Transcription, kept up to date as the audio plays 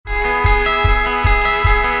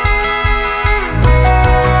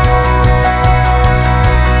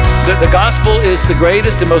The gospel is the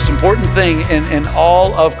greatest and most important thing in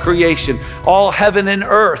all of creation, all heaven and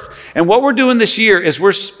earth. And what we're doing this year is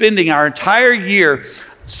we're spending our entire year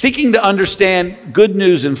seeking to understand good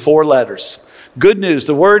news in 4 letters. Good news.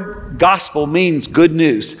 The word gospel means good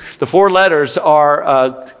news. The 4 letters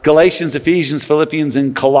are Galatians, Ephesians, Philippians,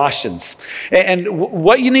 and Colossians. And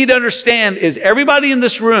what you need to understand is everybody in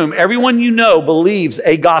this room, everyone you know, believes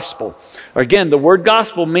a gospel. Again, the word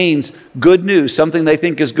gospel means good news, something they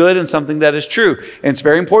think is good and something that is true. And it's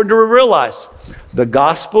very important to realize the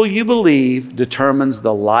gospel you believe determines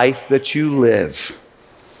the life that you live.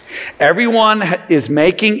 Everyone has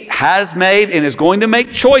made, and is going to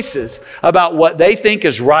make choices about what they think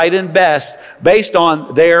is right and best based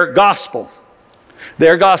on their gospel.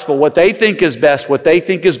 Their gospel, what they think is best, what they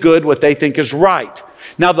think is good, what they think is right.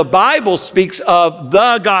 Now, the Bible speaks of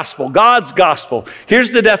the gospel, God's gospel.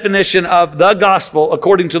 Here's the definition of the gospel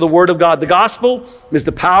according to the Word of God. The gospel is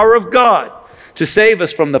the power of God to save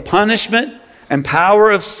us from the punishment and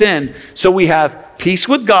power of sin. So we have peace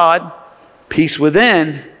with God, peace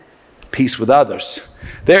within, peace with others.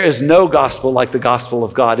 There is no gospel like the gospel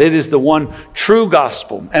of God. It is the one true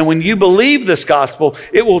gospel. And when you believe this gospel,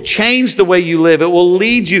 it will change the way you live. It will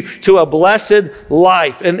lead you to a blessed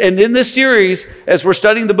life. And in this series, as we're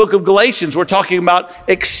studying the book of Galatians, we're talking about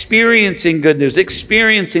experiencing good news,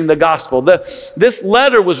 experiencing the gospel. This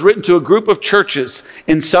letter was written to a group of churches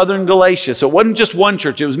in southern Galatia. So it wasn't just one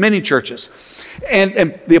church, it was many churches.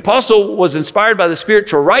 And the apostle was inspired by the Spirit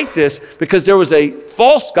to write this because there was a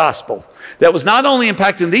false gospel that was not only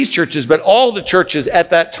impacting these churches, but all the churches at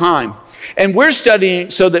that time. And we're studying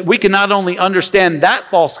so that we can not only understand that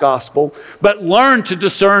false gospel, but learn to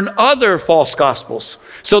discern other false gospels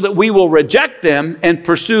so that we will reject them and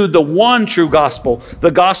pursue the one true gospel, the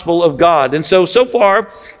gospel of God. And so far,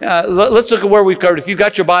 let's look at where we've covered. If you've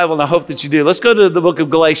got your Bible, and I hope that you do, let's go to the book of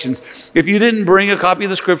Galatians. If you didn't bring a copy of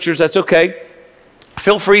the scriptures, that's okay.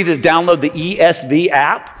 Feel free to download the ESV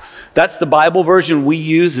app. That's the Bible version we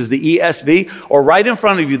use is the ESV, or right in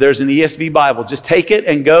front of you, there's an ESV Bible. Just take it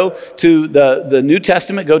and go to the New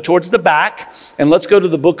Testament, go towards the back, and let's go to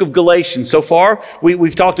the book of Galatians. So far,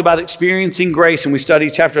 we've talked about experiencing grace, and we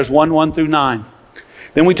studied chapters 1 through 9.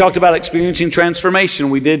 Then we talked about experiencing transformation.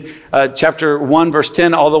 We did chapter 1, verse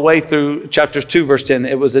 10, all the way through chapters 2, verse 10.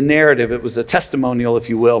 It was a narrative. It was a testimonial, if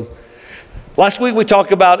you will. Last week, we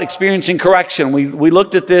talked about experiencing correction. We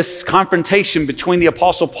looked at this confrontation between the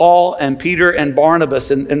Apostle Paul and Peter and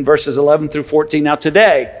Barnabas in verses 11 through 14. Now,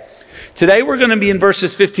 today we're going to be in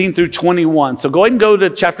verses 15 through 21. So go ahead and go to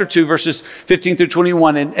chapter 2, verses 15 through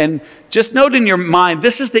 21. And just note in your mind,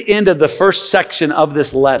 this is the end of the first section of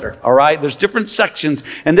this letter, all right? There's different sections,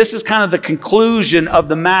 and this is kind of the conclusion of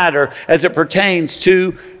the matter as it pertains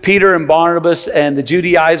to Peter and Barnabas and the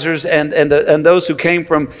Judaizers and those who came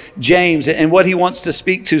from James and what he wants to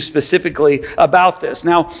speak to specifically about this.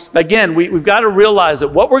 Now, again, we've got to realize that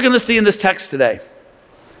what we're going to see in this text today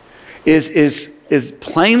is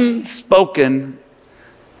plain spoken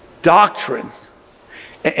doctrine.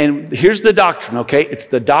 And here's the doctrine, okay? It's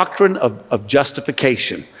the doctrine of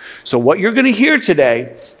justification. So what you're going to hear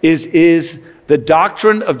today is the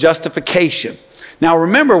doctrine of justification. Now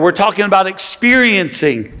remember, we're talking about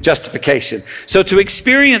experiencing justification. So to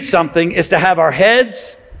experience something is to have our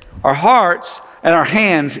heads, our hearts, and our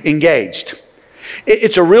hands engaged.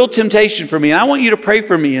 It's a real temptation for me, and I want you to pray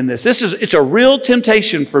for me in this. It's a real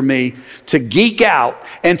temptation for me to geek out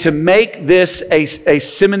and to make this a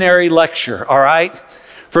seminary lecture, all right?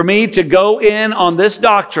 For me to go in on this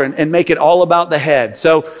doctrine and make it all about the head.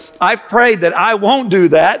 So I've prayed that I won't do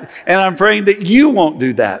that, and I'm praying that you won't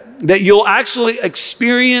do that. That you'll actually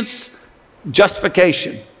experience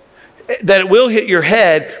justification. That it will hit your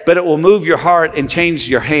head, but it will move your heart and change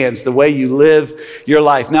your hands, the way you live your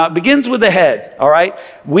life. Now, it begins with the head, all right?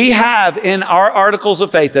 We have in our articles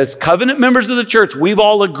of faith, as covenant members of the church, we've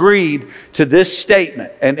all agreed to this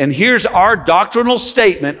statement. And here's our doctrinal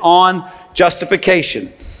statement on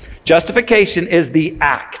justification. Justification is the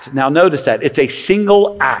act. Now, notice that. It's a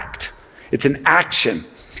single act. It's an action.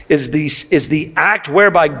 Is the act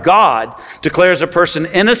whereby God declares a person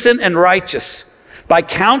innocent and righteous by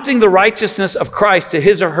counting the righteousness of Christ to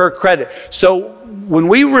his or her credit. So when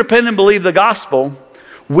we repent and believe the gospel,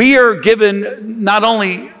 we are given not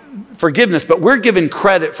only forgiveness, but we're given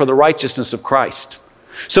credit for the righteousness of Christ.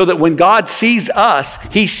 So that when God sees us,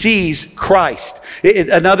 he sees Christ.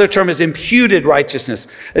 Another term is imputed righteousness.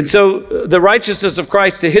 And so the righteousness of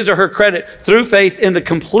Christ to his or her credit through faith in the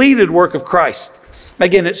completed work of Christ.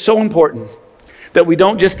 Again, it's so important That we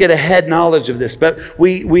don't just get a head knowledge of this, but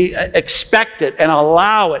we expect it and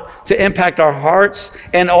allow it to impact our hearts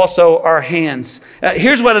and also our hands.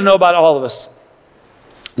 Here's what I know about all of us.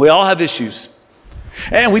 We all have issues.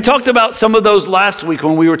 And we talked about some of those last week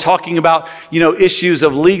when we were talking about, issues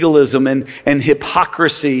of legalism and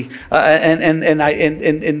hypocrisy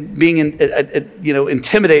and being,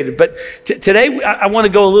 intimidated. But today I want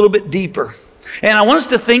to go a little bit deeper. And I want us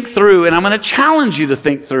to think through, and I'm going to challenge you to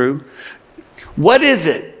think through, what is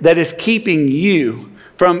it that is keeping you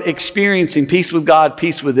from experiencing peace with God,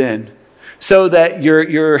 peace within, so that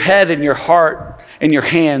your head and your heart and your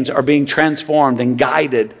hands are being transformed and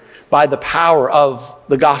guided by the power of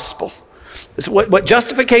the gospel? So what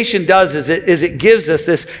justification does is it gives us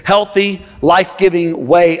this healthy, life-giving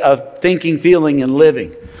way of thinking, feeling, and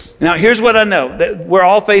living. Now, here's what I know, that we're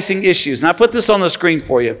all facing issues. And I put this on the screen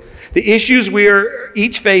for you. The issues we are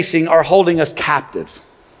each facing are holding us captive.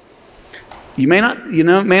 You may not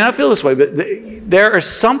feel this way, but there is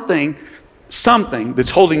something that's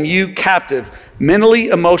holding you captive mentally,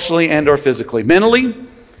 emotionally, and or physically. Mentally,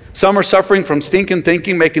 some are suffering from stinking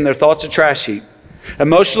thinking, making their thoughts a trash heap.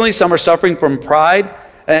 Emotionally, some are suffering from pride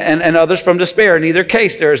and others from despair. In either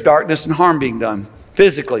case, there is darkness and harm being done.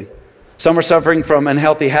 Physically, some are suffering from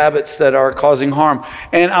unhealthy habits that are causing harm.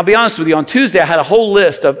 And I'll be honest with you, on Tuesday, I had a whole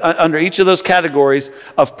list of under each of those categories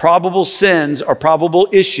of probable sins or probable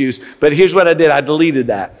issues. But here's what I did. I deleted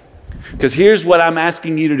that. Because here's what I'm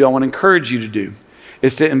asking you to do. I want to encourage you to do,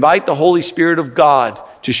 is to invite the Holy Spirit of God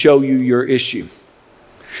to show you your issue.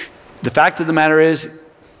 The fact of the matter is,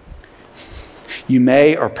 you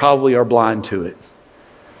may or probably are blind to it.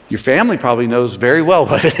 Your family probably knows very well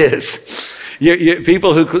what it is.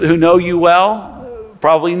 People who know you well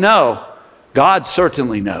probably know. God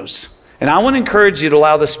certainly knows. And I want to encourage you to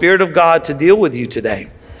allow the Spirit of God to deal with you today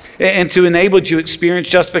and to enable you to experience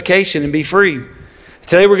justification and be free.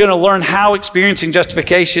 Today we're going to learn how experiencing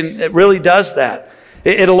justification it really does that.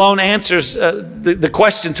 It alone answers the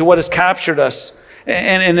question to what has captured us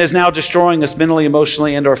and is now destroying us mentally,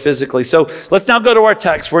 emotionally, and or physically. So let's now go to our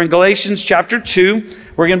text. We're in Galatians chapter 2.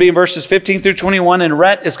 We're going to be in verses 15 through 21, and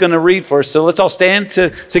Rhett is going to read for us. So let's all stand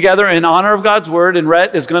together in honor of God's word, and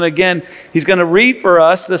Rhett is going to, he's going to read for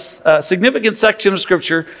us this significant section of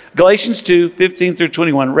Scripture, Galatians 2, 15 through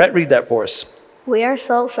 21. Rhett, read that for us. We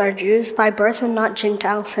ourselves are Jews by birth and not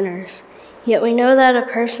Gentile sinners. Yet we know that a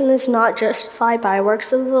person is not justified by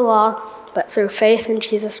works of the law, but through faith in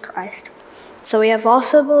Jesus Christ. So we have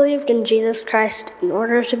also believed in Jesus Christ in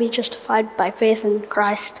order to be justified by faith in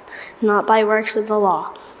Christ, not by works of the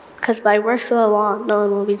law. Because by works of the law, no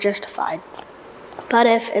one will be justified. But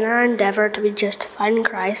if, in our endeavor to be justified in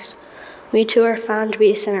Christ, we too are found to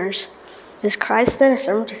be sinners, is Christ then a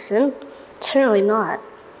servant to sin? Certainly not.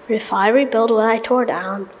 For if I rebuild what I tore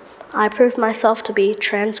down, I prove myself to be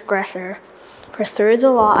transgressor. For through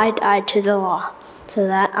the law I died to the law, so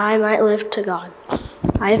that I might live to God.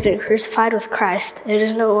 I have been crucified with Christ. It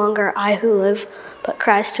is no longer I who live, but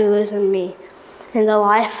Christ who lives in me. In the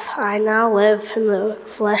life I now live in the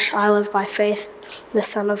flesh, I live by faith in the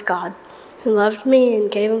Son of God, who loved me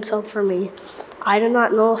and gave himself for me. I do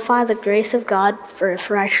not nullify the grace of God, for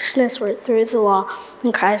if righteousness were through the law,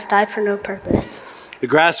 then Christ died for no purpose. The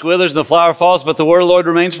grass withers and the flower falls, but the word of the Lord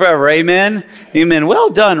remains forever. Amen. Amen. Well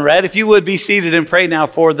done, Rhett. If you would be seated and pray now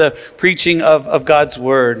for the preaching of God's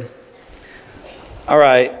word. All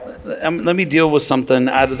right. Let me deal with something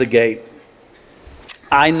out of the gate.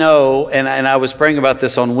 I know, and I was praying about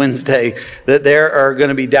this on Wednesday, that there are going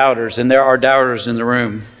to be doubters, and there are doubters in the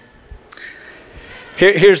room.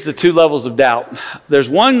 Here's the two levels of doubt. There's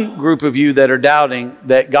one group of you that are doubting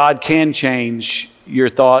that God can change your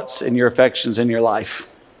thoughts and your affections in your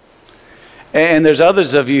life. And there's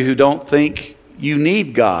others of you who don't think you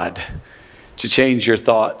need God to change your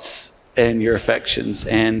thoughts and your affections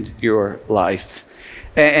and your life.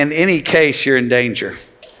 And in any case, you're in danger.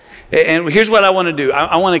 And here's what I want to do.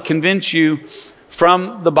 I want to convince you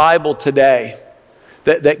from the Bible today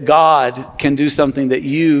that God can do something that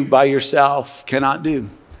you by yourself cannot do.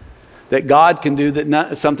 That God can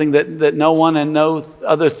do something that no one and no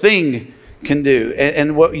other thing can do.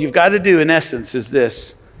 And what you've got to do in essence is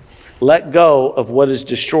this: let go of what is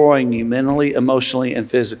destroying you mentally, emotionally, and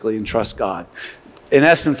physically, and trust God. In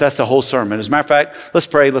essence, that's the whole sermon. As a matter of fact, let's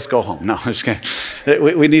pray, let's go home. No, I'm just kidding.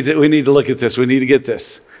 We need to look at this. We need to get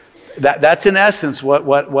this. That's in essence what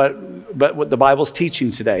the Bible's teaching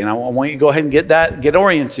today. And I want you to go ahead and get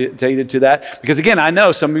orientated to that. Because again, I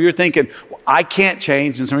know some of you are thinking, well, I can't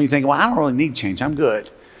change. And some of you are thinking, well, I don't really need change. I'm good.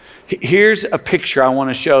 Here's a picture I want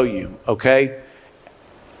to show you, okay?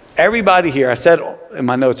 Everybody here, I said in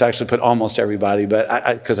my notes, I actually put almost everybody, but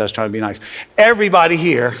because I was trying to be nice. Everybody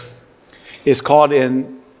here is caught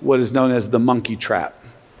in what is known as the monkey trap.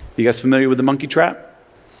 You guys familiar with the monkey trap?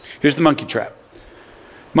 Here's the monkey trap.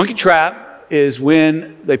 Monkey trap is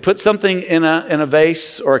when they put something in a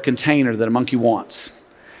vase or a container that a monkey wants.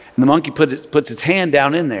 And the monkey puts its hand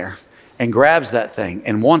down in there and grabs that thing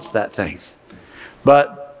and wants that thing.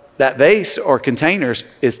 But that vase or container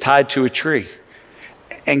is tied to a tree.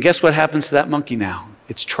 And guess what happens to that monkey now?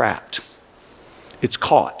 It's trapped. It's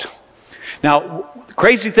caught. Now, the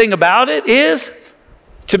crazy thing about it is,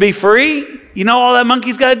 to be free, you know all that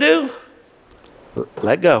monkey's got to do?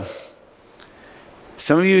 Let go.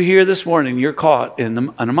 Some of you here this morning, you're caught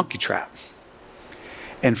in a monkey trap.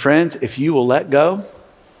 And friends, if you will let go,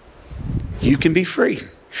 you can be free.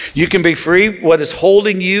 You can be free. What is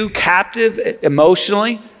holding you captive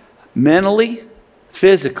emotionally, mentally,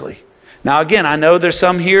 physically. Now, again, I know there's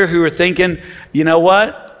some here who are thinking, you know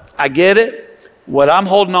what? I get it. What I'm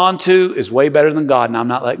holding on to is way better than God, and I'm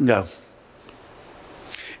not letting go.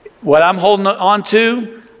 What I'm holding on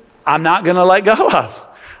to, I'm not going to let go of.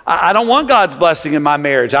 I don't want God's blessing in my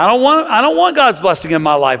marriage. I don't want God's blessing in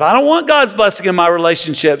my life. I don't want God's blessing in my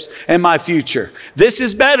relationships and my future. This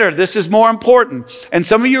is better. This is more important. And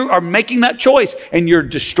some of you are making that choice, and you're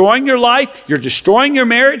destroying your life. You're destroying your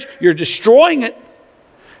marriage. You're destroying it.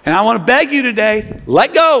 And I want to beg you today,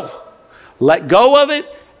 let go. Let go of it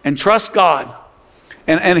and trust God.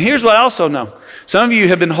 And here's what I also know. Some of you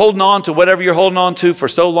have been holding on to whatever you're holding on to for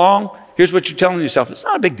so long. Here's what you're telling yourself. It's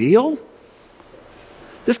not a big deal.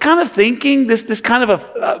 This kind of thinking, this kind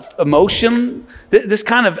of emotion, this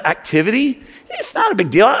kind of activity, it's not a big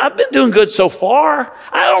deal. I've been doing good so far.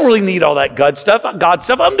 I don't really need all that God stuff. I'm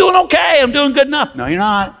doing okay. I'm doing good enough. No, you're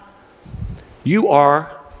not. You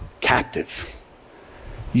are captive.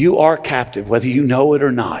 You are captive, whether you know it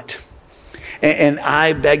or not. And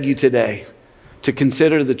I beg you today to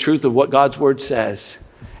consider the truth of what God's word says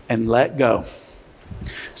and let go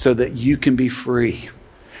so that you can be free.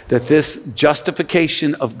 That this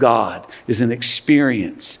justification of God is an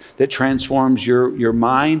experience that transforms your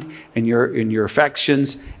mind and your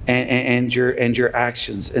affections and your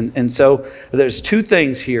actions. And so there's two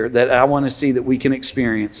things here that I want to see that we can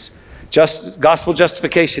experience. Gospel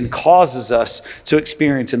justification causes us to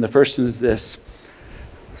experience, and the first one is this.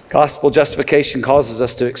 Gospel justification causes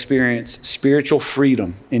us to experience spiritual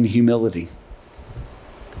freedom in humility.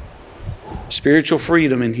 Spiritual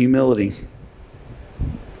freedom in humility.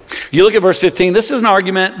 You look at verse 15. This is an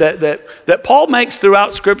argument that Paul makes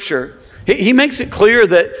throughout Scripture. He makes it clear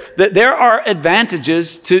that there are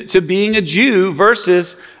advantages to being a Jew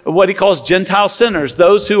versus what he calls Gentile sinners,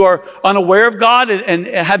 those who are unaware of God and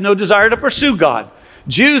have no desire to pursue God.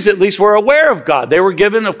 Jews, at least, were aware of God. They were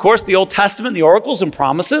given, of course, the Old Testament, the oracles and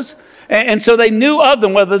promises. And so they knew of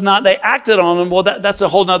them. Whether or not they acted on them, well, that's a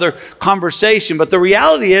whole nother conversation. But the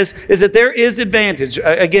reality is that there is advantage.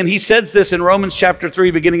 Again, he says this in Romans chapter 3,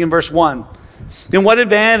 beginning in verse 1. Then what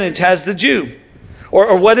advantage has the Jew?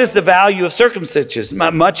 Or what is the value of circumcision?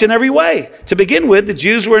 Much in every way. To begin with, the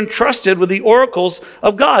Jews were entrusted with the oracles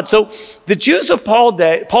of God. So the Jews of Paul's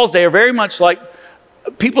day are very much like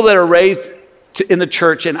people that are raised in the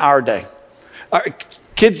church in our day.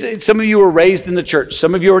 Kids, some of you were raised in the church.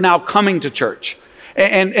 Some of you are now coming to church.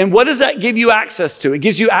 And what does that give you access to? It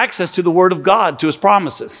gives you access to the Word of God, to His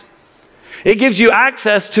promises. It gives you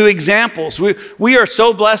access to examples. We are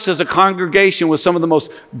so blessed as a congregation with some of the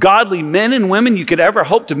most godly men and women you could ever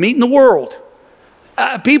hope to meet in the world.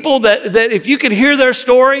 People that if you could hear their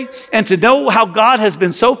story and to know how God has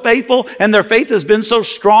been so faithful and their faith has been so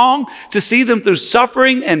strong, to see them through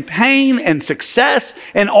suffering and pain and success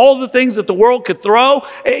and all the things that the world could throw,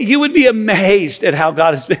 you would be amazed at how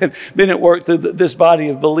God has been at work through this body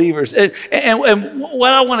of believers. And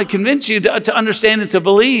what I want to convince you to understand and to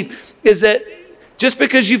believe is that just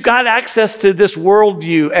because you've got access to this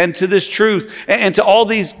worldview and to this truth and to all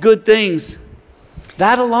these good things,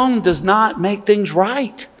 that alone does not make things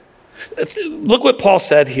right. Look what Paul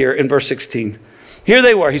said here in verse 16. Here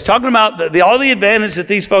they were. He's talking about all the advantage that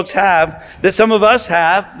these folks have, that some of us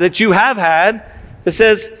have, that you have had. It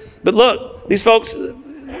says, but look, these folks,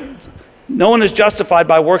 no one is justified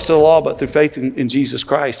by works of the law, but through faith in Jesus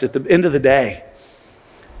Christ. At the end of the day,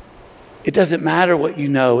 it doesn't matter what you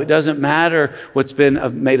know. It doesn't matter what's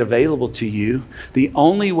been made available to you. The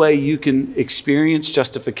only way you can experience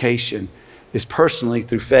justification is personally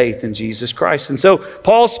through faith in Jesus Christ. And so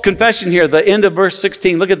Paul's confession here, the end of verse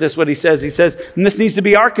 16, look at this, what he says. He says, and this needs to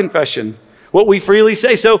be our confession, what we freely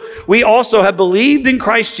say. So we also have believed in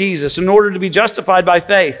Christ Jesus in order to be justified by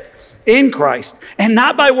faith in Christ, and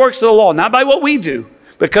not by works of the law, not by what we do,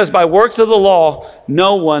 because by works of the law,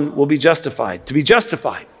 no one will be justified. To be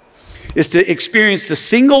justified is to experience the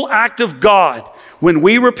single act of God when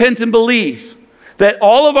we repent and believe that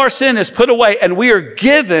all of our sin is put away and we are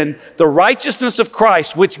given the righteousness of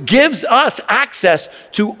Christ, which gives us access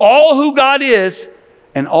to all who God is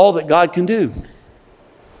and all that God can do.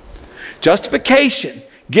 Justification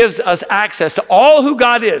gives us access to all who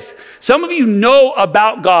God is. Some of you know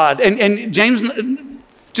about God, and James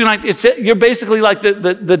 2:9, you're basically like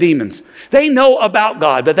the demons. They know about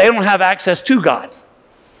God, but they don't have access to God.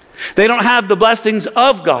 They don't have the blessings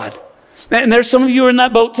of God. And there's some of you in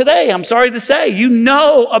that boat today. I'm sorry to say, you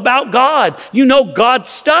know about God. You know God's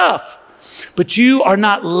stuff, but you are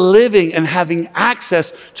not living and having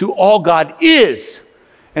access to all God is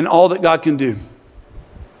and all that God can do.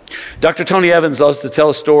 Dr. Tony Evans loves to tell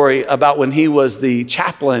a story about when he was the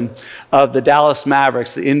chaplain of the Dallas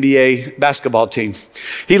Mavericks, the NBA basketball team.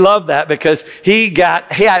 He loved that because he had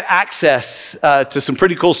access to some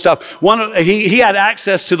pretty cool stuff. He had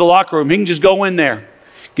access to the locker room. He can just go in there,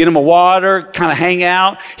 get him a water, kind of hang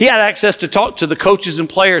out. He had access to talk to the coaches and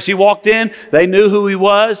players. He walked in, they knew who he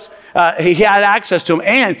was. He had access to them,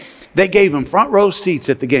 and they gave him front row seats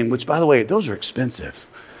at the game, which, by the way, those are expensive.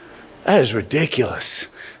 That is ridiculous.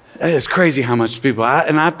 That is crazy how much people,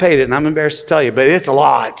 and I've paid it, and I'm embarrassed to tell you, but it's a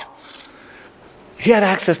lot. He had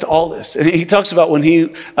access to all this. And he talks about when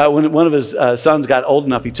one of his sons got old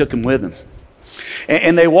enough, he took him with him.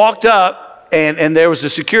 And they walked up, and there was a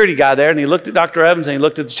security guy there, and he looked at Dr. Evans, and he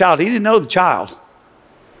looked at the child. He didn't know the child,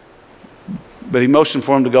 but he motioned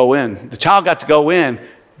for him to go in. The child got to go in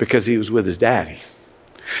because he was with his daddy.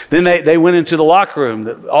 Then they went into the locker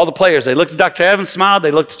room, all the players. They looked at Dr. Evans, smiled.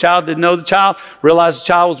 They looked at the child, didn't know the child, realized the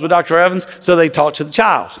child was with Dr. Evans, so they talked to the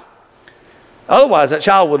child. Otherwise, that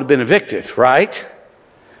child would have been evicted, right?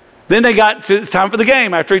 Then they got to it's time for the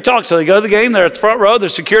game after he talked. So they go to the game. They're at the front row.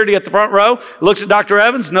 There's security at the front row. Looks at Dr.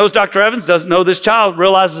 Evans, knows Dr. Evans, doesn't know this child,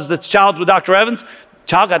 realizes that the child's with Dr. Evans.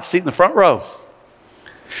 Child got to seat in the front row.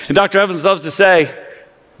 And Dr. Evans loves to say,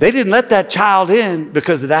 they didn't let that child in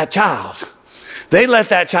because of that child. They let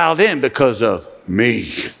that child in because of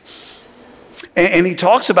me. And he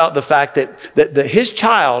talks about the fact that his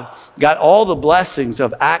child got all the blessings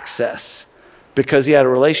of access because he had a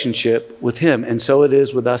relationship with him. And so it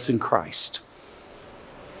is with us in Christ.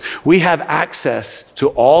 We have access to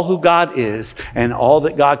all who God is and all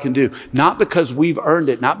that God can do, not because we've earned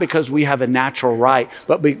it, not because we have a natural right,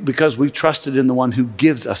 but because we've trusted in the one who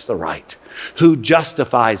gives us the right, who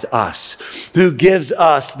justifies us, who gives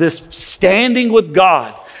us this standing with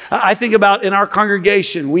God. I think about in our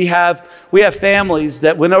congregation, we have families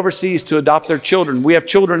that went overseas to adopt their children. We have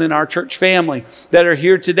children in our church family that are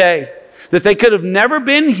here today that they could have never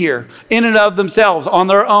been here in and of themselves on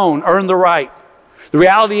their own, earned the right. The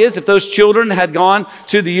reality is, if those children had gone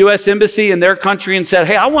to the U.S. Embassy in their country and said,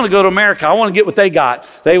 hey, I want to go to America, I want to get what they got,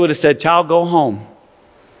 they would have said, child, go home.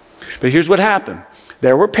 But here's what happened.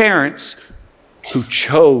 There were parents who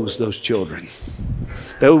chose those children.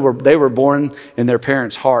 They were born in their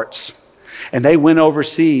parents' hearts. And they went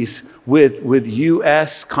overseas with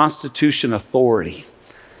U.S. Constitution authority.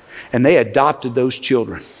 And they adopted those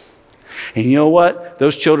children. And you know what?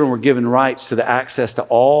 Those children were given rights to the access to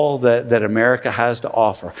all that America has to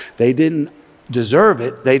offer. They didn't deserve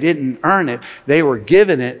it. They didn't earn it. They were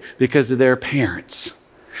given it because of their parents.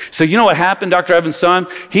 So you know what happened, Dr. Evans' son?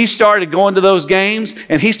 He started going to those games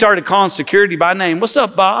and he started calling security by name. What's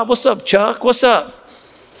up, Bob? What's up, Chuck? What's up?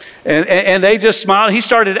 And they just smiled. He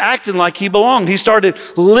started acting like he belonged. He started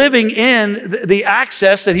living in the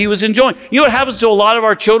access that he was enjoying. You know what happens to a lot of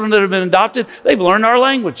our children that have been adopted? They've learned our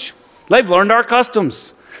language. They've learned our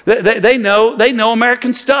customs. They know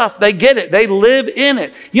American stuff. They get it. They live in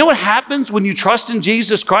it. You know what happens when you trust in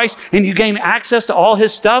Jesus Christ and you gain access to all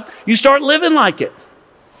his stuff? You start living like it.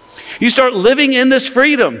 You start living in this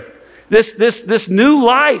freedom, this new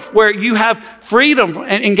life where you have freedom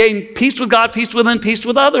and gain peace with God, peace within, peace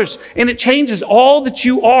with others. And it changes all that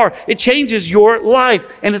you are. It changes your life,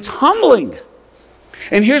 and it's humbling.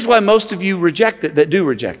 And here's why most of you reject it, that do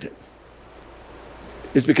reject it.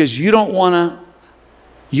 Is because you don't want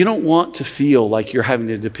to feel like you're having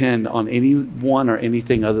to depend on anyone or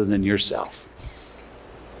anything other than yourself.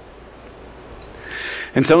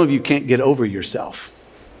 And some of you can't get over yourself.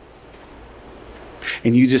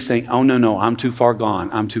 And you just think, oh, no, I'm too far gone.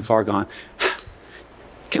 I'm too far gone.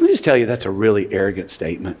 Can I just tell you that's a really arrogant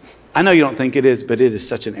statement? I know you don't think it is, but it is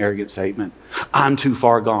such an arrogant statement. I'm too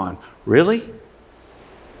far gone. Really?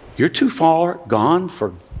 You're too far gone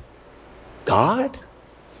for God?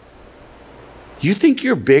 You think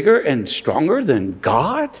you're bigger and stronger than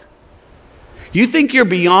God? You think you're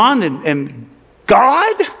beyond and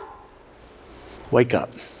God? Wake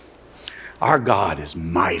up. Our God is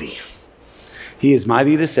mighty. He is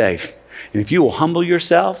mighty to save. And if you will humble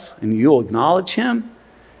yourself and you will acknowledge him,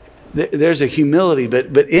 there's a humility,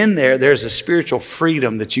 but in there's a spiritual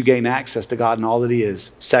freedom that you gain access to God and all that he is.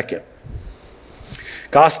 Second,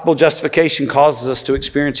 gospel justification causes us to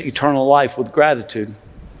experience eternal life with gratitude.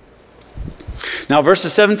 Now,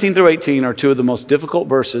 verses 17 through 18 are two of the most difficult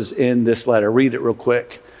verses in this letter. Read it real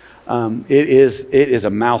quick. It is a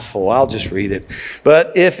mouthful. I'll just read it.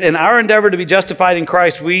 But if in our endeavor to be justified in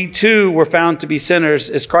Christ, we too were found to be sinners,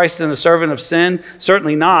 is Christ then a servant of sin?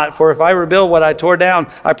 Certainly not. For if I rebuild what I tore down,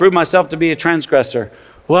 I prove myself to be a transgressor.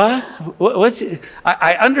 What?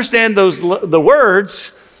 I understand the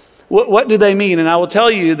words. What do they mean? And I will tell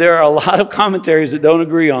you, there are a lot of commentaries that don't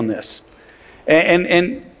agree on this.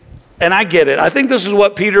 And I get it. I think this is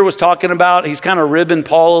what Peter was talking about. He's kind of ribbing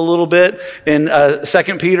Paul a little bit in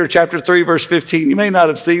 2 Peter chapter 3, verse 15. You may not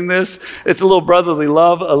have seen this. It's a little brotherly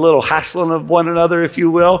love, a little hassling of one another, if you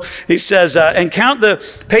will. He says, and count the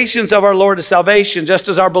patience of our Lord as salvation, just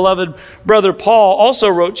as our beloved brother Paul also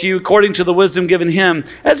wrote to you according to the wisdom given him,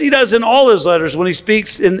 as he does in all his letters when he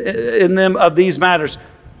speaks in them of these matters.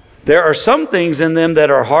 There are some things in them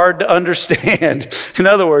that are hard to understand. In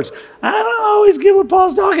other words, I don't always get what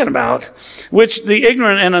Paul's talking about, which the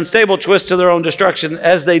ignorant and unstable twist to their own destruction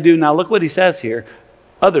as they do. Now look what he says here,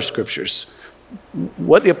 other scriptures.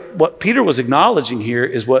 What Peter was acknowledging here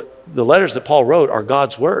is what the letters that Paul wrote are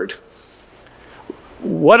God's word.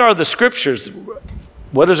 What are the scriptures?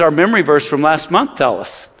 What does our memory verse from last month tell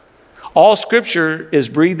us? All scripture is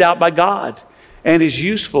breathed out by God and is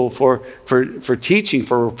useful for teaching,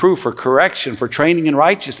 for reproof, for correction, for training in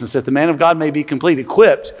righteousness, that the man of God may be complete,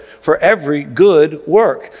 equipped for every good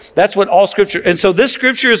work. That's what all scripture, and so this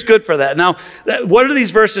scripture is good for that. Now, what are these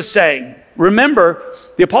verses saying? Remember,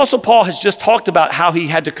 the Apostle Paul has just talked about how he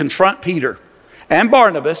had to confront Peter and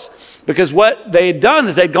Barnabas, because what they had done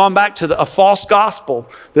is they'd gone back to a false gospel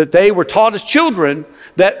that they were taught as children,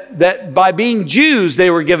 that by being Jews, they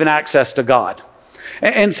were given access to God.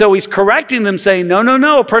 And so he's correcting them, saying,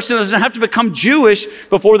 no, a person doesn't have to become Jewish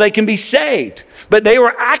before they can be saved. But they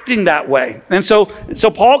were acting that way. And so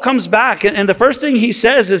Paul comes back, and the first thing he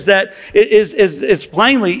says is that it's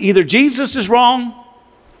plainly either Jesus is wrong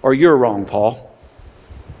or you're wrong, Paul.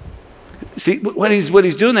 See, what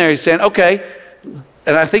he's doing there, he's saying, okay,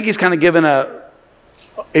 and I think he's kind of given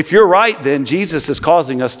if you're right, then Jesus is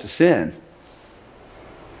causing us to sin.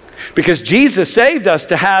 Because Jesus saved us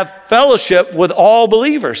to have fellowship with all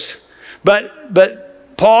believers.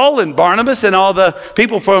 But Paul and Barnabas and all the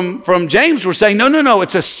people from James were saying, no,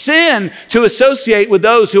 it's a sin to associate with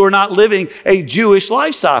those who are not living a Jewish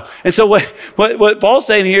lifestyle. And so what Paul's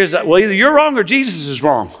saying here is that, well, either you're wrong or Jesus is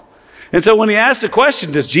wrong. And so when he asks the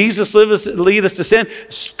question, does Jesus lead us to sin?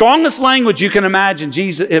 Strongest language you can imagine,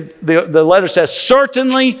 the letter says,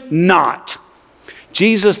 certainly not.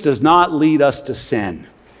 Jesus does not lead us to sin.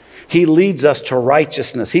 He leads us to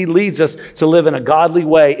righteousness. He leads us to live in a godly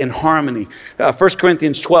way in harmony. 1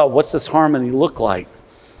 Corinthians 12, what's this harmony look like?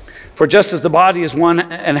 For just as the body is one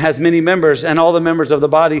and has many members, and all the members of the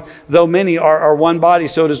body, though many, are one body,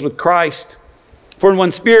 so it is with Christ. For in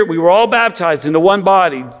one spirit we were all baptized into one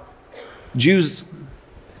body, Jews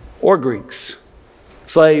or Greeks,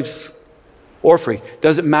 slaves or free.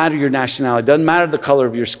 Doesn't matter your nationality. Doesn't matter the color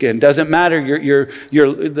of your skin. Doesn't matter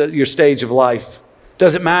your stage of life.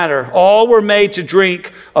 Doesn't matter. All were made to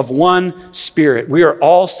drink of one spirit. We are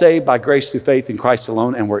all saved by grace through faith in Christ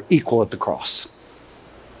alone, and we're equal at the cross.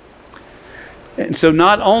 And so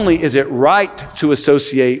not only is it right to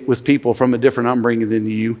associate with people from a different upbringing than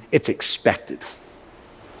you, it's expected.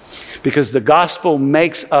 Because the gospel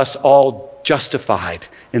makes us all justified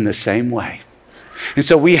in the same way. And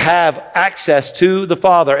so we have access to the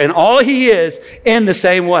Father and all he is in the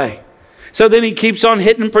same way. So then he keeps on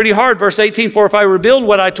hitting pretty hard. Verse 18, for if I rebuild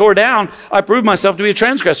what I tore down, I prove myself to be a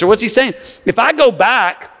transgressor. What's he saying? If I go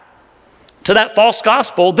back to that false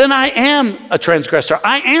gospel, then I am a transgressor.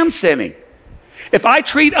 I am sinning. If I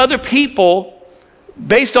treat other people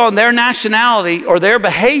based on their nationality or their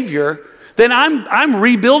behavior, then I'm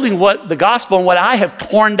rebuilding what the gospel and what I have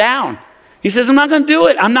torn down. He says, I'm not going to do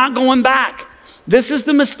it. I'm not going back. This is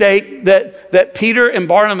the mistake that Peter and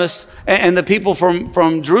Barnabas and the people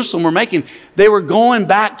from Jerusalem were making. They were going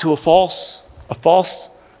back to a false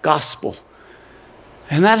gospel.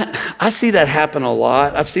 And I see that happen a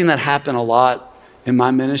lot. I've seen that happen a lot in my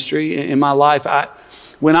ministry, in my life.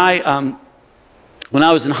 When I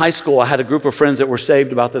was in high school, I had a group of friends that were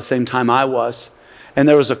saved about the same time I was. And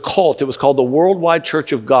there was a cult. It was called the Worldwide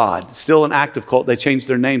Church of God. Still an active cult. They changed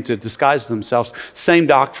their name to disguise themselves. Same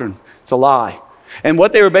doctrine. It's a lie. And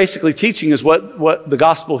what they were basically teaching is what the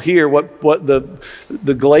gospel here, what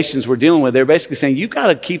the Galatians were dealing with. They were basically saying, you've got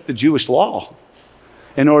to keep the Jewish law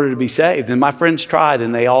in order to be saved. And my friends tried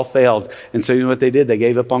and they all failed. And so you know what they did? They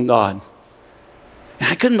gave up on God. And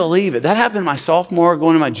I couldn't believe it. That happened my sophomore,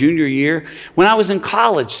 going to my junior year. When I was in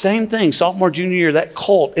college, same thing. Sophomore, junior year, that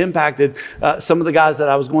cult impacted some of the guys that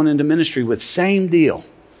I was going into ministry with. Same deal.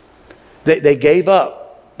 They gave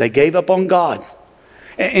up. They gave up on God.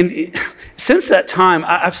 And since that time,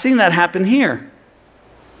 I've seen that happen here.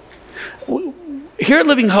 Here at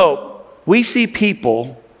Living Hope, we see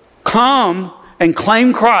people come and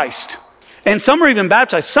claim Christ. And some are even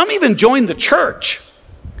baptized. Some even join the church.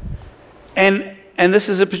 And this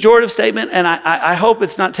is a pejorative statement, and I hope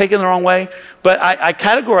it's not taken the wrong way, but I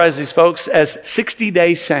categorize these folks as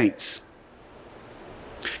 60-day saints.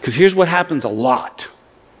 Because here's what happens a lot.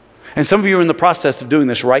 And some of you are in the process of doing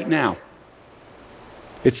this right now.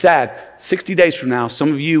 It's sad. 60 days from now,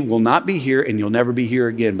 some of you will not be here and you'll never be here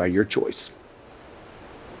again by your choice.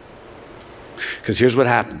 Because here's what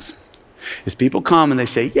happens. Is people come and they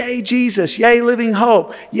say, yay, Jesus, yay, Living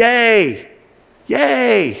Hope, yay,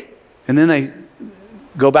 yay. And then they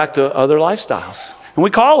go back to other lifestyles. And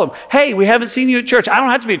we call them, hey, we haven't seen you at church. I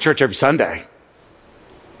don't have to be at church every Sunday.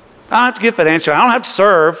 I don't have to give financially. I don't have to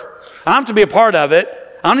serve. I don't have to be a part of it.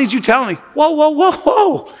 I don't need you telling me,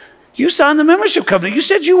 whoa. You signed the membership covenant. You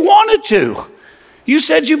said you wanted to. You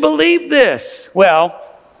said you believed this. Well,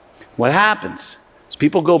 what happens is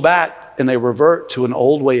people go back and they revert to an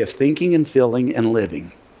old way of thinking and feeling and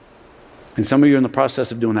living. And some of you are in the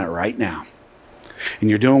process of doing that right now. And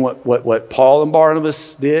you're doing what Paul and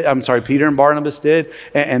Barnabas did, Peter and Barnabas did,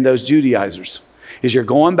 and those Judaizers, is you're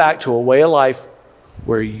going back to a way of life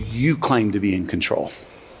where you claim to be in control.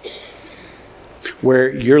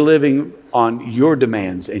 Where you're living on your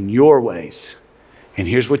demands and your ways. And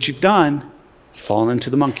here's what you've done. You've fallen into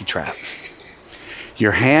the monkey trap.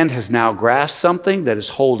 Your hand has now grasped something that is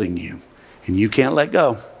holding you, and you can't let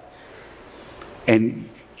go. And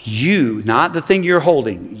you, not the thing you're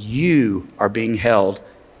holding, you are being held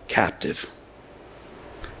captive.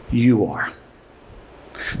 You are.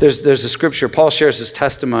 There's a scripture. Paul shares his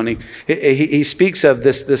testimony. He speaks of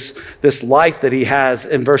this life that he has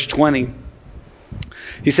in verse 20.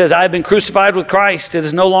 He says, I have been crucified with Christ. It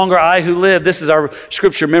is no longer I who live. This is our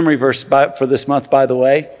scripture memory verse for this month, by the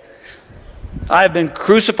way. I have been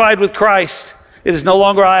crucified with Christ. It is no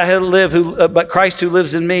longer I who live, but Christ who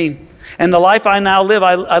lives in me. And the life I now live,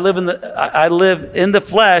 I live in the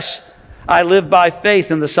flesh. I live by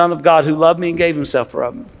faith in the Son of God who loved me and gave himself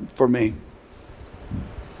for me.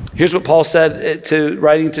 Here's what Paul said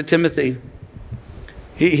writing to Timothy.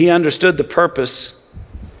 He understood the purpose.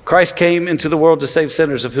 Christ came into the world to save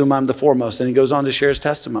sinners, of whom I'm the foremost. And he goes on to share his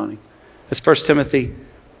testimony. That's 1 Timothy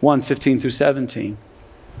 1, 15 through 17.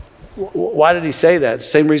 Why did he say that? It's the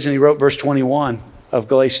same reason he wrote verse 21 of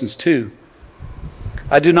Galatians 2.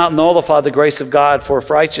 I do not nullify the grace of God, for if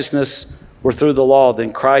righteousness were through the law,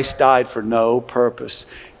 then Christ died for no purpose.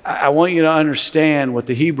 I want you to understand what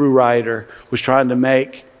the Hebrew writer was trying to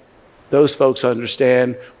make those folks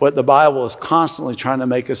understand. What the Bible is constantly trying to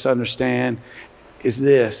make us understand is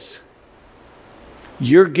this.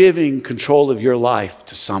 You're giving control of your life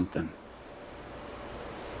to something.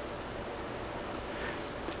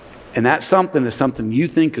 And that something is something you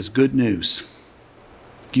think is good news.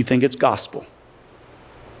 You think it's gospel.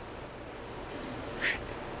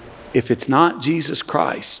 If it's not Jesus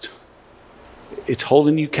Christ, it's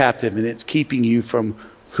holding you captive and it's keeping you from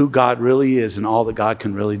who God really is and all that God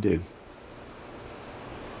can really do.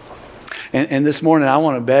 And this morning, I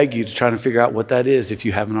want to beg you to try to figure out what that is if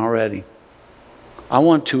you haven't already. I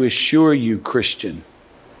want to assure you, Christian,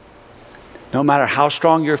 no matter how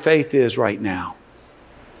strong your faith is right now,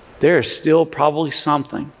 there is still probably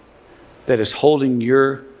something that is holding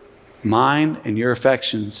your mind and your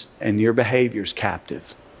affections and your behaviors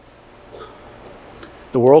captive.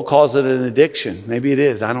 The world calls it an addiction. Maybe it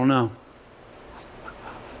is. I don't know.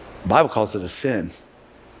 The Bible calls it a sin.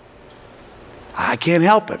 I can't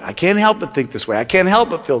help it. I can't help but think this way. I can't help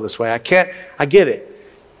but feel this way. I get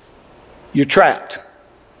it. You're trapped.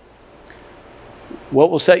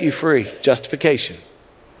 What will set you free? Justification.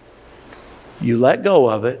 You let go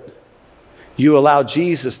of it. You allow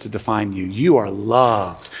Jesus to define you. You are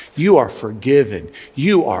loved. You are forgiven.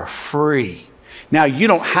 You are free. Now, you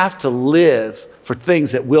don't have to live for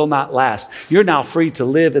things that will not last. You're now free to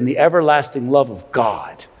live in the everlasting love of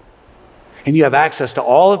God. And you have access to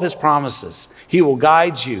all of his promises. He will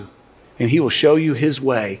guide you and he will show you his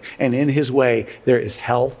way. And in his way, there is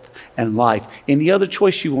health and life. Any other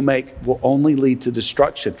choice you will make will only lead to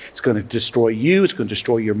destruction. It's going to destroy you. It's going to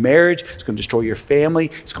destroy your marriage. It's going to destroy your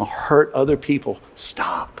family. It's going to hurt other people.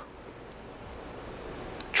 Stop.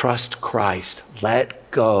 Trust Christ.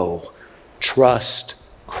 Let go. Trust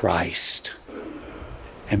Christ.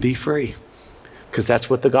 And be free. Because that's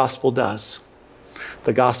what the gospel does.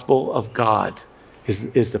 The gospel of God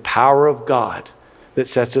is the power of God that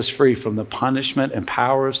sets us free from the punishment and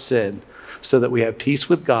power of sin, so that we have peace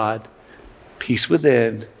with God, peace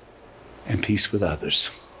within, and peace with others.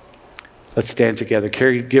 Let's stand together.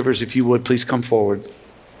 Caregivers, if you would, please come forward.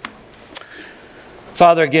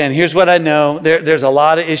 Father, again, here's what I know. There's a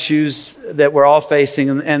lot of issues that we're all facing,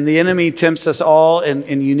 and the enemy tempts us all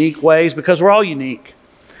in unique ways because we're all unique.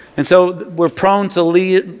 And so we're prone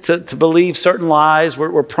to believe certain lies.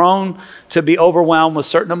 We're prone to be overwhelmed with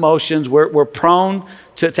certain emotions. We're prone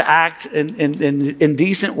to act in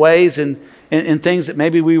decent ways and in things that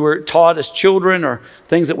maybe we were taught as children or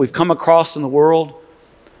things that we've come across in the world.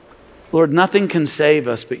 Lord, nothing can save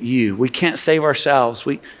us but you. We can't save ourselves.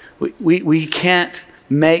 We can't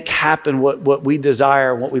make happen what we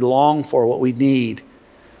desire, what we long for, what we need.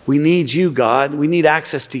 We need you, God. We need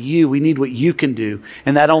access to you. We need what you can do.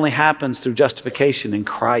 And that only happens through justification in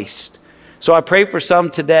Christ. So I pray for some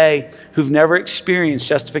today who've never experienced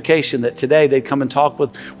justification, that today they'd come and talk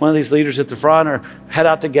with one of these leaders at the front or head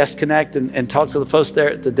out to Guest Connect and talk to the folks there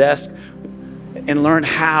at the desk and learn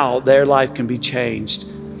how their life can be changed.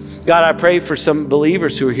 God, I pray for some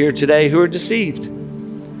believers who are here today who are deceived.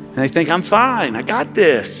 And they think, I'm fine. I got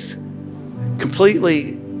this.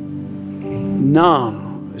 Completely numb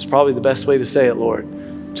is probably the best way to say it, Lord,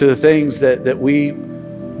 to the things that we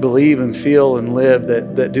believe and feel and live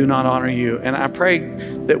that do not honor you. And I pray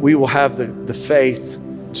that we will have the faith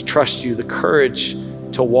to trust you, the courage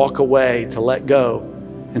to walk away, to let go,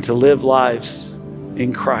 and to live lives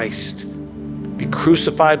in Christ. Be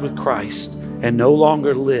crucified with Christ and no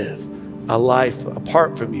longer live a life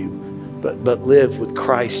apart from you, but live with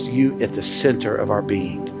Christ, you at the center of our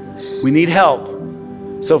being. We need help.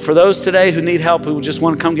 So for those today who need help, who just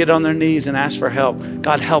want to come get on their knees and ask for help,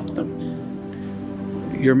 God, help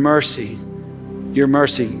them. Your mercy,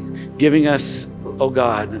 giving us, oh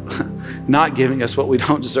God, not giving us what we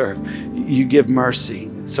don't deserve. You give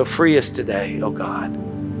mercy. So free us today, oh God.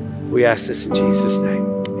 We ask this in Jesus' name.